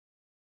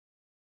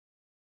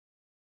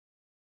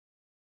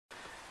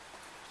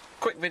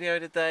Quick video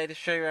today to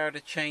show you how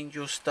to change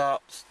your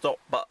start-stop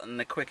button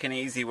the quick and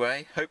easy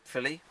way.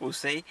 Hopefully, we'll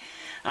see.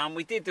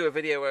 We did do a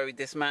video where we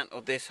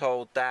dismantled this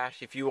whole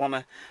dash. If you want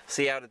to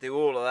see how to do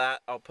all of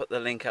that, I'll put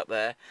the link up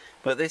there.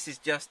 But this is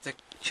just to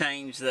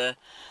change the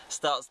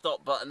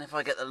start-stop button. If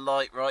I get the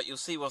light right, you'll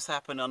see what's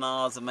happened on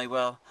ours and may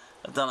well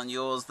have done on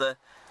yours.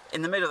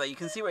 In the middle there, you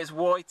can see where it's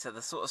whiter,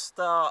 the sort of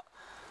start,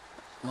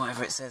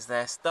 whatever it says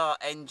there, start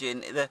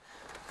engine.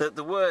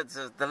 The words,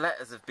 the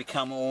letters have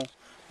become all,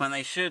 when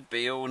they should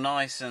be, all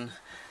nice and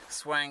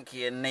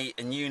swanky and neat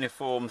and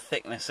uniform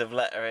thickness of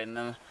lettering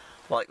and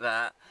like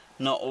that,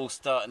 not all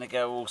starting to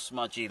go all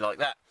smudgy like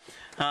that.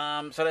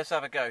 So let's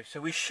have a go.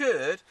 So we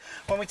should,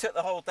 when we took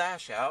the whole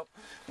dash out,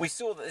 we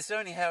saw that it's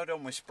only held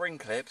on with spring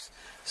clips.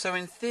 So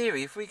in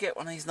theory, if we get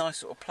one of these nice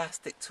sort of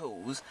plastic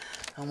tools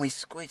and we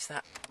squidge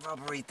that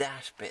rubbery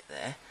dash bit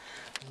there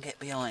and get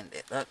behind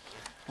it, look,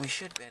 we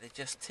should be able to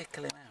just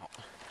tickle him out.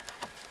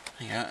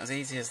 There you go, as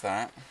easy as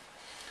that.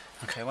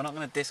 Okay, we're not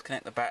going to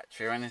disconnect the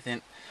battery or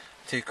anything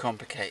too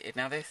complicated.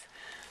 Now this,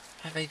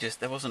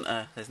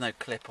 there's no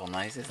clip on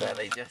those, is there?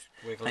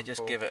 They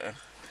just give it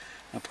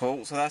a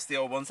pull. So that's the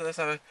old one. So let's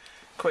have a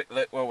quick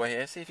look while we're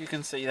here. See if you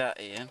can see that,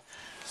 Ian.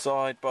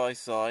 Side by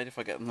side, if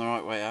I get them the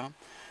right way out.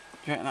 Do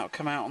you reckon that'll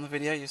come out on the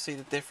video? You see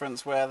the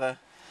difference where the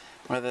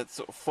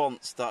sort of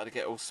font started to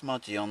get all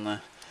smudgy on the...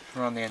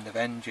 We're on the end of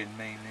engine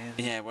mainly.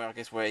 Yeah, well I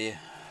guess where your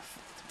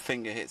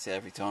finger hits it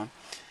every time.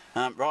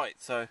 Right,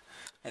 so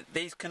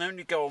these can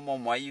only go on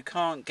one way. You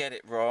can't get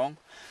it wrong.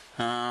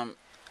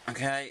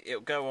 Okay, it'll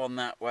go on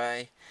that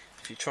way.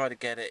 If you try to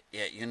get it,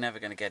 yeah, you're never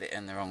going to get it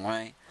in the wrong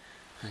way.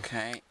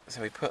 Okay,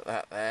 so we put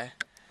that there.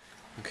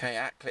 Okay,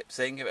 that clips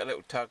in. Give it a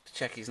little tug to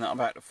check he's not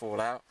about to fall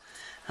out.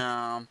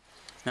 Now,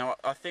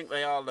 I think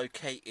they are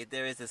located.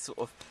 There is a sort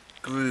of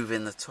groove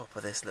in the top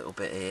of this little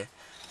bit here.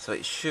 So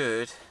it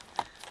should,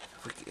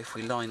 if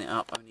we line it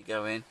up, only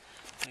go in.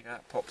 There you go,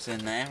 that pops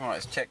in there. Right,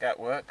 let's check that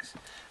works.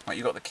 Right,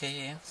 you got the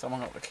key in?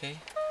 Someone got the key?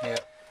 Yeah.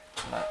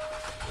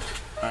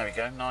 There we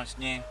go, nice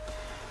new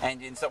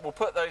engine. So we'll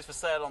put those for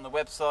sale on the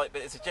website,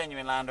 but it's a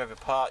genuine Land Rover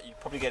part. You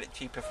probably get it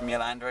cheaper from your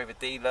Land Rover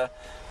dealer,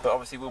 but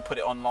obviously we'll put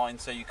it online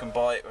so you can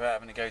buy it without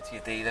having to go to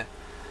your dealer.